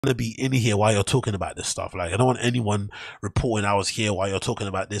to be in here while you're talking about this stuff. Like, I don't want anyone reporting I was here while you're talking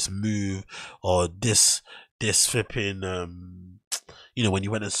about this move or this flipping you know, when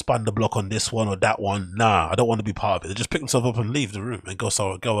you went and spun the block on this one or that one. Nah, I don't want to be part of it. They just pick themselves up and leave the room and go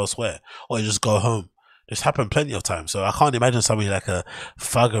elsewhere, or they just go home. This happened plenty of times. So I can't imagine somebody like a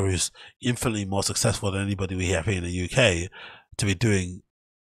Fugger who's infinitely more successful than anybody we have here in the UK to be doing,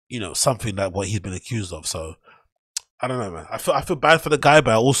 you know, something like what he's been accused of. So I don't know, man. I feel bad for the guy,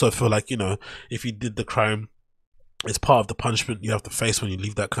 but I also feel like, you know, if he did the crime, it's part of the punishment you have to face when you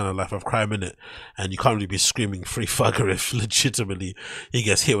leave that kind of life of crime in it, and you can't really be screaming free Fugger if legitimately he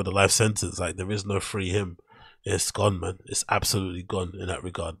gets hit with a life sentence. Like, there is no free him. It's gone, man. It's absolutely gone in that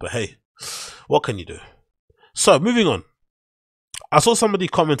regard. But hey, what can you do? So moving on, I saw somebody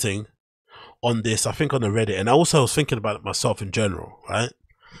commenting on this, I think on the Reddit, and I also was thinking about it myself in general, right?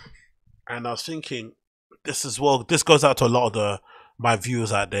 And I was thinking, this as well, this goes out to a lot of my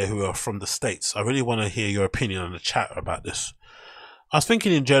viewers out there who are from the States. I really want to hear your opinion on the chat about this. I was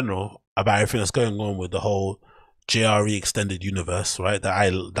thinking in general about everything that's going on with the whole JRE extended universe, right? That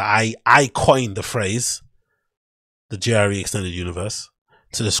I coined the phrase, the JRE extended universe,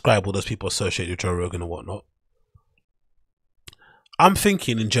 to describe all those people associated with Joe Rogan and whatnot. I'm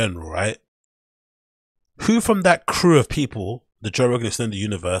thinking in general, right? Who from that crew of people, the Joe Rogan extended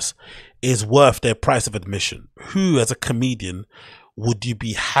universe, is worth their price of admission? Who, as a comedian, would you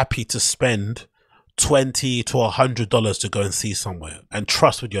be happy to spend $20 to $100 to go and see somewhere and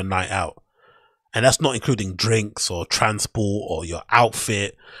trust with your night out? And that's not including drinks or transport or your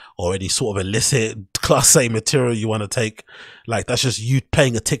outfit or any sort of illicit class A material you want to take. Like, that's just you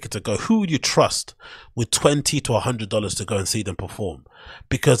paying a ticket to go. Who would you trust with $20 to $100 to go and see them perform?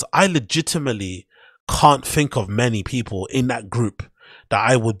 Because I legitimately can't think of many people in that group that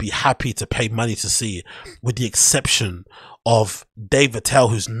I would be happy to pay money to see, with the exception of Dave Attell,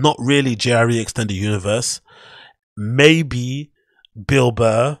 who's not really JRE Extended Universe, maybe Bill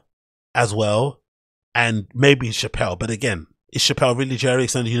Burr as well, and maybe Chappelle. But again, is Chappelle really JRE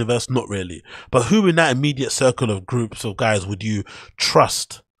Extended Universe? Not really. But who in that immediate circle of groups of guys would you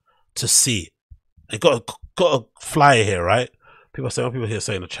trust to see? I got a flyer here, right? People are saying, what people here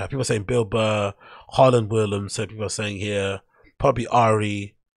saying in the chat? People are saying Bill Burr, Harlan Williams. So people are saying here, probably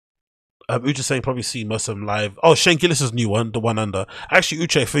Ari. Uche saying probably see most of them live. Oh, Shane Gillis' new one, the one under. Actually,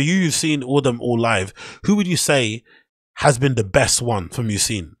 Uche, for you, you've seen all them all live. Who would you say has been the best one from you've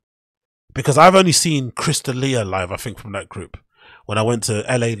seen? Because I've only seen Chris D'Elia live, I think, from that group. When I went to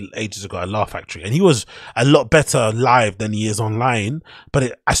LA ages ago at Laugh Factory, and he was a lot better live than he is online.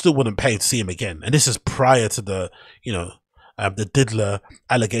 But I still wouldn't pay to see him again. And this is prior to the, you know, the Diddler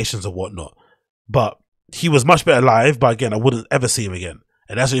allegations and whatnot. But he was much better live. But again, I wouldn't ever see him again.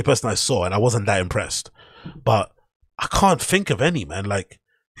 And that's the only person I saw, and I wasn't that impressed. But I can't think of any, man, like,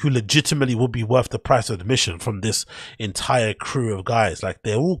 who legitimately would be worth the price of admission from this entire crew of guys. Like,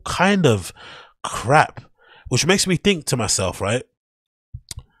 they're all kind of crap, which makes me think to myself, right?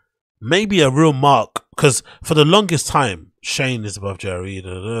 Maybe a real mark, because for the longest time, Shane is above Jerry.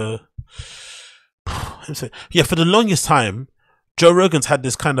 Yeah, for the longest time, Joe Rogan's had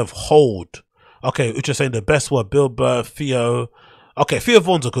this kind of hold. Okay, which is saying the best were Bill Burr, Theo. Okay, Theo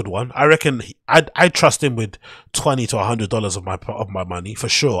Vaughn's a good one. I reckon I trust him with $20 to $100 of my money for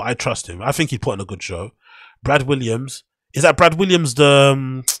sure. I trust him. I think he'd put on a good show. Brad Williams, is that Brad Williams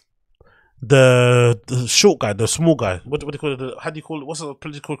the short guy, the small guy? What do you call it? How do you call it? What's the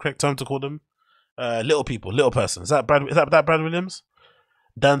political correct term to call them? Little people, little person. Is that Brad Williams?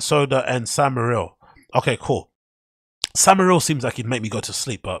 Dan Soda and Sam Morril. Okay, cool. Sam Morril seems like he'd make me go to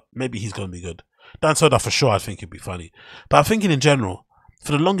sleep, but maybe he's gonna be good. Dan Soda for sure, I think it'd be funny. But I'm thinking in general,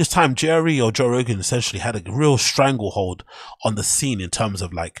 for the longest time, Jerry or Joe Rogan essentially had a real stranglehold on the scene in terms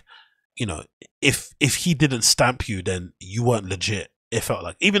of, like, you know, if he didn't stamp you, then you weren't legit. It felt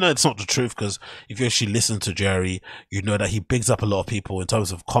like, even though it's not the truth, because if you actually listen to Jerry, you know that he bigs up a lot of people in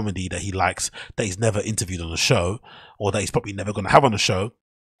terms of comedy that he likes, that he's never interviewed on a show, or that he's probably never going to have on a show.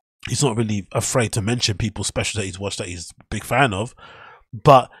 He's not really afraid to mention people's specials that he's watched that he's a big fan of.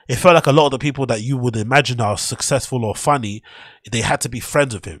 But it felt like a lot of the people that you would imagine are successful or funny, they had to be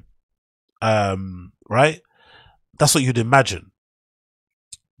friends with him. Right? That's what you'd imagine.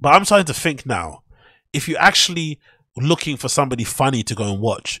 But I'm starting to think now, if you're actually looking for somebody funny to go and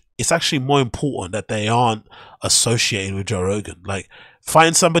watch, it's actually more important that they aren't associated with Joe Rogan. Like,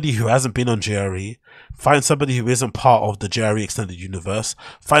 find somebody who hasn't been on JRE, find somebody who isn't part of the JRE Extended Universe,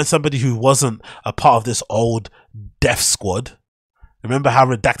 find somebody who wasn't a part of this old Death Squad. Remember how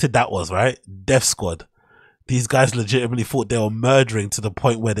redacted that was, right? Death Squad. these guys legitimately thought they were murdering to the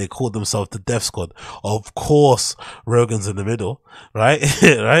point where they called themselves the Death Squad. Of course, Rogan's in the middle, right?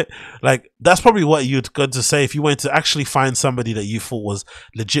 Right? Like, that's probably what you'd go to say if you went to actually find somebody that you thought was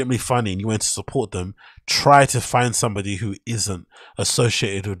legitimately funny and you went to support them. Try to find somebody who isn't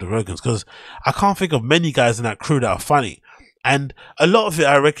associated with the Rogans, because I can't think of many guys in that crew that are funny. And a lot of it,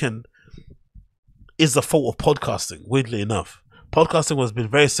 I reckon, is the fault of podcasting, weirdly enough. Podcasting has been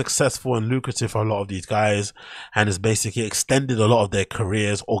very successful and lucrative for a lot of these guys, and has basically extended a lot of their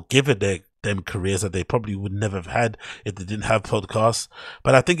careers, or given them careers that they probably would never have had if they didn't have podcasts.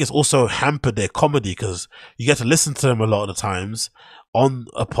 But I think it's also hampered their comedy, because you get to listen to them a lot of the times on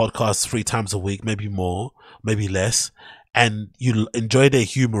a podcast 3 times a week, maybe more, maybe less, and you enjoy their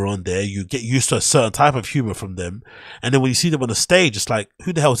humor on there. You get used to a certain type of humor from them, and then when you see them on the stage, it's like,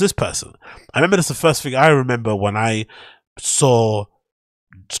 who the hell is this person? I remember that's the first thing I remember when I saw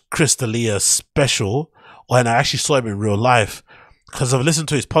Chris D'Elia's special, and I actually saw him in real life, because I've listened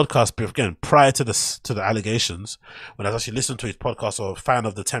to his podcast again prior to the allegations. When I was actually listening to his podcast, or a fan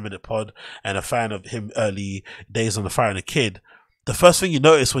of the 10-minute pod and a fan of him early days on the Fire and a Kid, the first thing you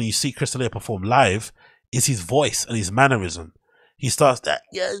notice when you see Chris D'Elia perform live is his voice and his mannerism. He starts that,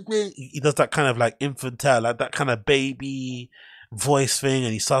 he does that kind of like infantile, like that kind of baby voice thing,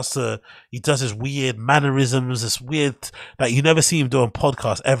 and he does his weird mannerisms, this weird, like, you never see him do on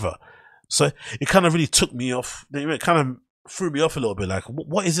podcasts ever. So it kind of really took me off. It kind of threw me off a little bit, like,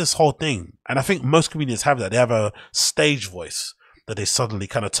 what is this whole thing? And I think most comedians have that. They have a stage voice that they suddenly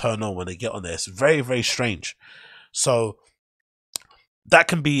kind of turn on when they get on there. It's very, very strange. So that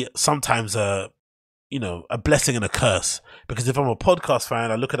can be sometimes a blessing and a curse, because if I'm a podcast fan,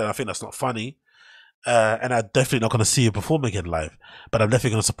 I look at it and I think that's not funny. And I'm definitely not going to see you perform again live, but I'm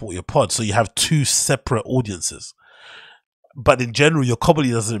definitely going to support your pod. So you have 2 separate audiences. But in general, your comedy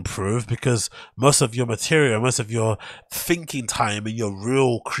doesn't improve, because most of your material, most of your thinking time and your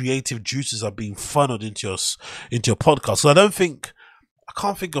real creative juices are being funneled into your podcast. So I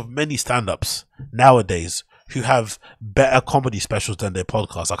can't think of many stand-ups nowadays who have better comedy specials than their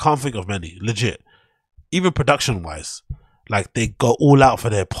podcasts. I can't think of many, legit. Even production-wise. Like, they go all out for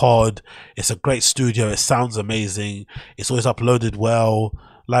their pod. It's a great studio. It sounds amazing. It's always uploaded well.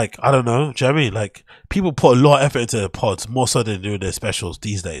 Like, I don't know. Do you know what I mean? Like, people put a lot of effort into their pods, more so than doing their specials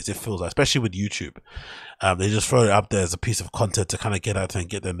these days. It feels like, especially with YouTube. They just throw it up there as a piece of content to kind of get out there and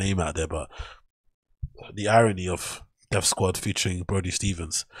get their name out there. But the irony of Death Squad featuring Brody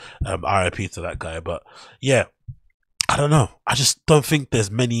Stevens, RIP to that guy. But yeah, I don't know. I just don't think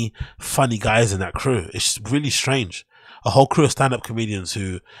there's many funny guys in that crew. It's really strange. A whole crew of stand-up comedians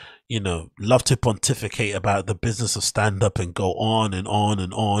who, love to pontificate about the business of stand-up and go on and on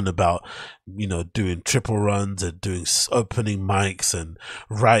and on about, doing triple runs and doing opening mics and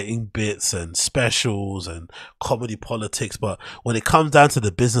writing bits and specials and comedy politics. But when it comes down to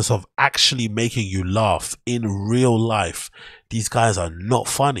the business of actually making you laugh in real life, these guys are not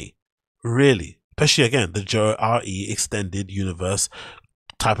funny, really. Especially, again, the Joe R.E. extended universe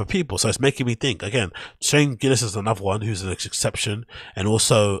type of people. So it's making me think. Again, Shane Gillis is another one who's an exception, and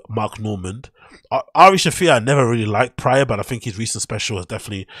also Mark Normand. Ari Shaffir I never really liked prior, but I think his recent special has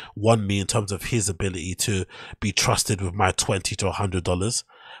definitely won me in terms of his ability to be trusted with my $20 to $100.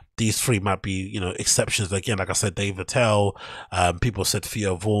 These 3 might be, exceptions. Again, like I said, Dave Attell, people said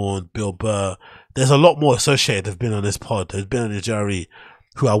Theo Vaughn, Bill Burr. There's a lot more associated that have been on this pod. There's been on the jury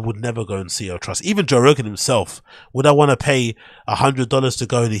who I would never go and see or trust. Even Joe Rogan himself, would I want to pay $100 to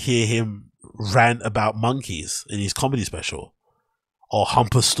go to hear him rant about monkeys in his comedy special, or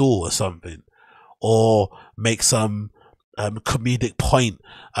hump a stool or something, or make some comedic point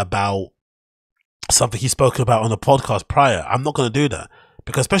about something he's spoken about on a podcast prior? I'm not going to do that,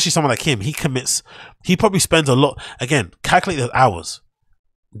 because especially someone like him, he probably spends a lot, again, calculate the hours,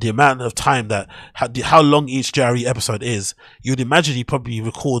 the amount of time that, how long each GRE episode is. You'd imagine he probably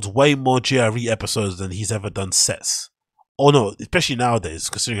records way more GRE episodes than he's ever done sets. Oh no, especially nowadays,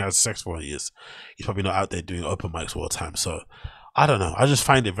 considering how successful he is. He's probably not out there doing open mics all the time. So I don't know. I just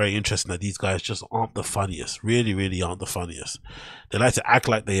find it very interesting that these guys just aren't the funniest. Really, really aren't the funniest. They like to act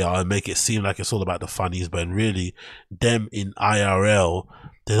like they are and make it seem like it's all about the funnies, but really, them in IRL,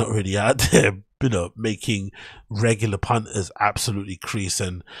 they're not really out there, making regular punters absolutely crease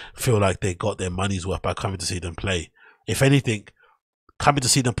and feel like they got their money's worth by coming to see them play. If anything, coming to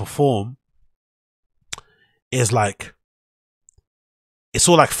see them perform is like, it's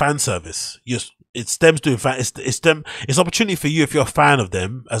all like fan service. It's them doing fan. It's opportunity for you, if you're a fan of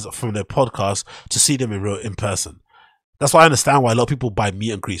them, as from their podcast, to see them in person. That's why I understand why a lot of people buy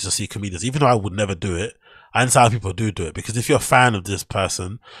meet and greets to see comedians. Even though I would never do it, I understand how people do it, because if you're a fan of this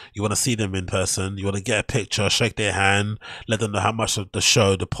person, you want to see them in person, you want to get a picture, shake their hand, let them know how much of the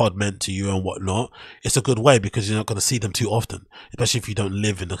show, the pod meant to you and whatnot. It's a good way because you're not going to see them too often, especially if you don't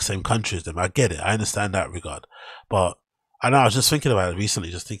live in the same country as them. I get it. I understand that regard. But I know I was just thinking about it recently,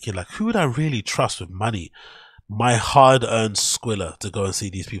 just thinking like, who would I really trust with money? My hard-earned squiller to go and see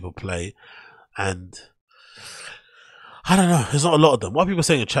these people play. And I don't know. There's not a lot of them. What are people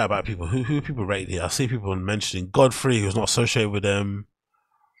saying in chat about people? Who people rate here? I see people mentioning Godfrey, who's not associated with them.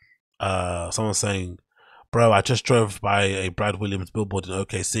 Someone saying, bro, I just drove by a Brad Williams billboard in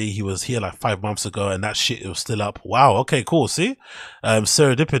OKC. He was here like 5 months ago, and that shit was still up. Wow. Okay, cool. See,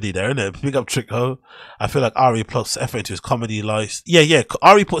 serendipity there, innit? Big up Trick Ho. I feel like Ari puts effort into his comedy life. Yeah.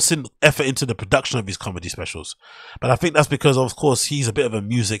 Ari puts in effort into the production of his comedy specials, but I think that's because, of course, he's a bit of a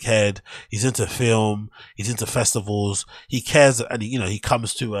music head. He's into film. He's into festivals. He cares, and he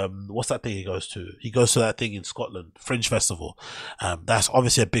comes to what's that thing he goes to? He goes to that thing in Scotland, Fringe Festival. That's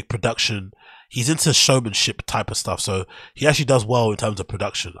obviously a big production. He's into showmanship type of stuff, so he actually does well in terms of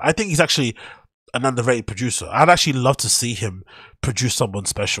production. I think he's actually an underrated producer. I'd actually love to see him produce someone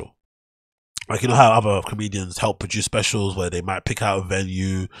special. Like, how other comedians help produce specials where they might pick out a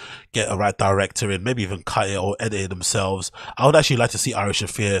venue, get a right director in, maybe even cut it or edit it themselves. I would actually like to see Ari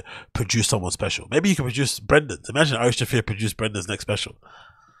Shaffir produce someone special. Maybe you could produce Brendan's. Imagine Ari Shaffir produced Brendan's next special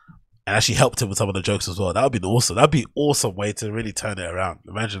and actually helped him with some of the jokes as well. That would be awesome. That'd be an awesome way to really turn it around.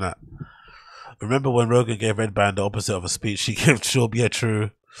 Imagine that. Remember when Rogan gave Red Band the opposite of a speech he gave Sure, yeah,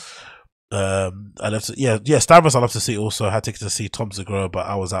 true. I love to, yeah, Stavros I love to see also. I had tickets to see Tom Segura, but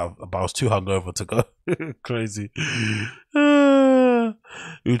I was too hungover to go. Crazy.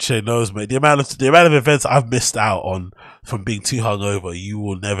 Uche knows, mate. The amount of events I've missed out on from being too hungover, you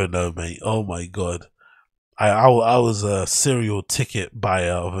will never know, mate. Oh my god. I was a serial ticket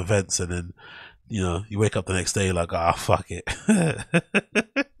buyer of events, and then you wake up the next day like, fuck it.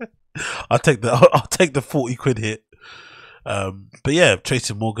 I'll take the 40 quid hit. But yeah,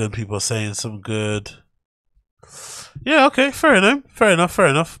 Tracy Morgan, people are saying some good. Yeah, okay, fair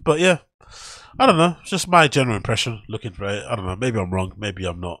enough. But yeah, I don't know. It's just my general impression looking for it. I don't know. Maybe I'm wrong. Maybe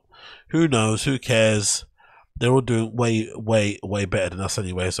I'm not. Who knows? Who cares? They're all doing way better than us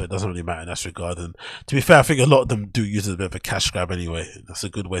anyway, so it doesn't really matter in that regard. And to be fair, I think a lot of them do use it as a bit of a cash grab anyway. That's a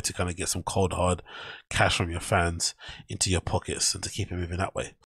good way to kind of get some cold hard cash from your fans into your pockets and to keep it moving that way.